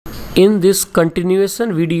In this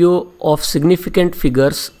continuation video of significant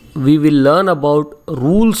figures, we will learn about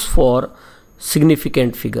rules for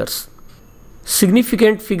significant figures.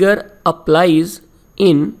 Significant figure applies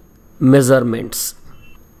in measurements.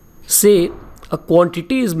 Say a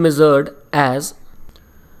quantity is measured as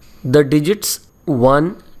the digits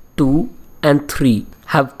 1, 2 and 3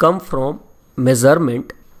 have come from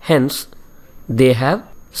measurement, hence they have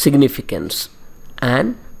significance,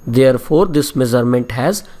 and therefore this measurement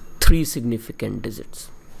has 3 significant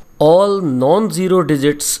digits. All non-zero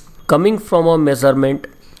digits coming from a measurement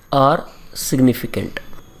are significant.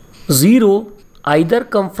 0 either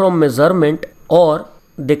come from measurement or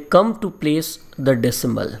they come to place the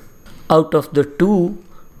decimal. Out of the two,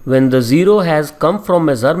 when the 0 has come from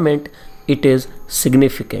measurement, it is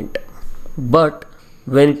significant. But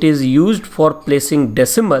when it is used for placing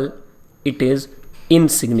decimal, it is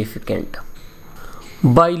insignificant.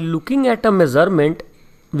 By looking at a measurement,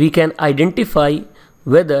 we can identify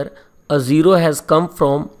whether a 0 has come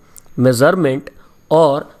from measurement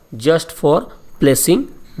or just for placing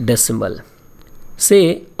decimal.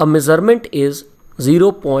 Say a measurement is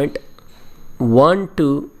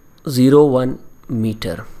 0.1201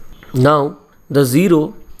 meter. Now the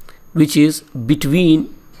 0, which is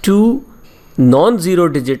between two non-zero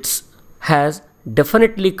digits, has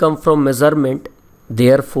definitely come from measurement.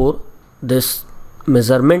 Therefore this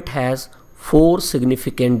measurement has 4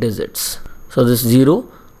 significant digits. So this 0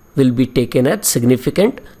 will be taken as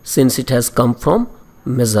significant since it has come from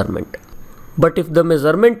measurement. But if the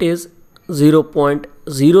measurement is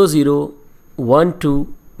 0.0012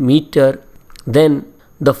 meter, then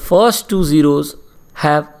the first two zeros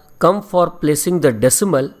have come for placing the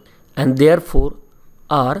decimal and therefore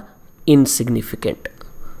are insignificant,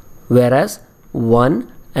 whereas 1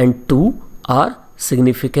 and 2 are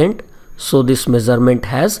significant. So this measurement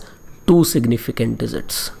has 2 significant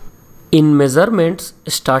digits. In measurements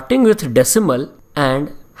starting with decimal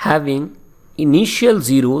and having initial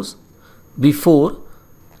zeros before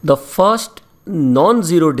the first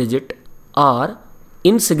non-zero digit are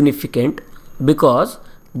insignificant because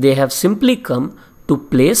they have simply come to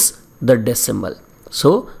place the decimal.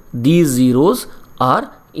 So these zeros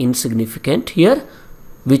are insignificant here,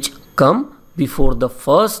 which come before the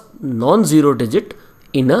first non-zero digit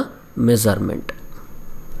in a measurement.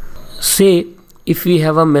 Say if we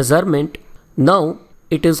have a measurement, now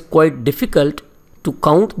it is quite difficult to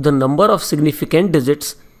count the number of significant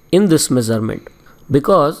digits in this measurement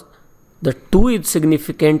because the 2 is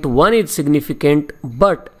significant, 1 is significant,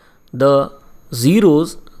 but the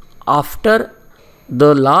zeros after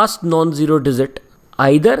the last non-zero digit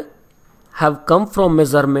either have come from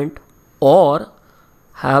measurement or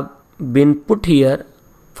have been put here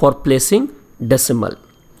for placing decimal.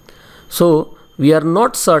 So we are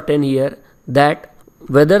not certain here that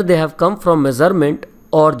whether they have come from measurement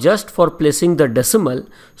or just for placing the decimal.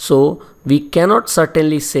 So we cannot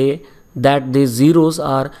certainly say that these zeros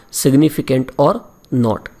are significant or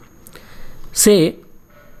not. Say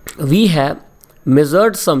we have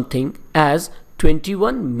measured something as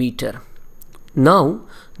 21 meter. Now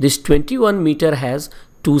this 21 meter has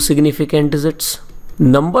 2 significant digits.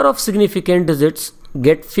 Number of significant digits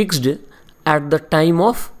get fixed at the time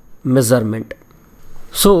of measurement.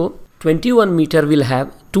 So 21 meter will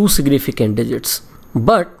have 2 significant digits.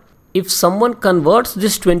 But if someone converts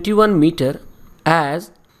this 21 meter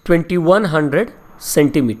as 2100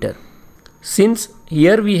 centimeter, since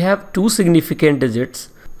here we have 2 significant digits,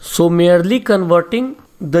 so merely converting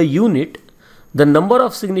the unit, the number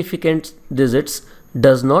of significant digits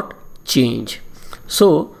does not change.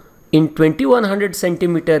 So in 2100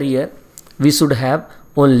 centimeter here we should have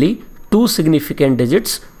only 2 significant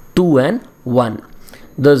digits, 2 and 1.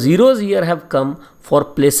 The zeros here have come for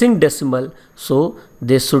placing decimal, so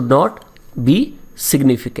they should not be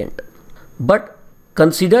significant. But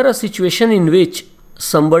consider a situation in which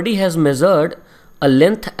somebody has measured a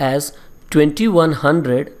length as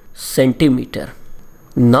 2100 centimeter.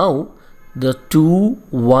 Now the 2,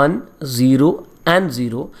 1, 0 and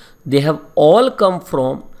 0, they have all come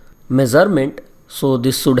from measurement, so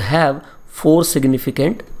this should have 4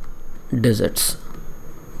 significant digits.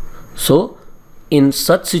 So in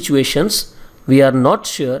such situations we are not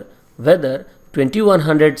sure whether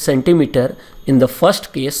 2100 centimeter in the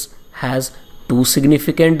first case has 2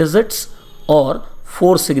 significant digits or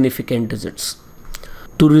 4 significant digits.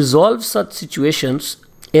 To resolve such situations,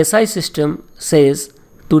 SI system says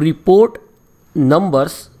to report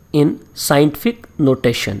numbers in scientific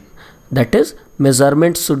notation. That is,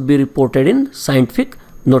 measurements should be reported in scientific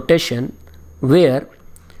notation where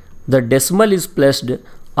the decimal is placed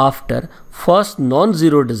after first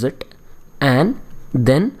non-zero digit and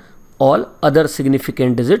then all other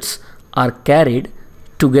significant digits are carried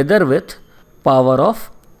together with power of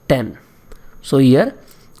 10. So here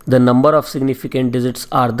the number of significant digits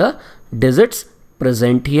are the digits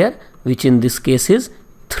present here, which in this case is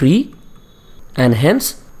 3, and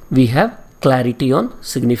hence we have clarity on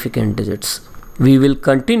significant digits. We will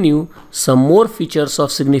continue some more features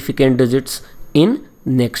of significant digits in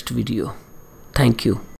next video. Thank you.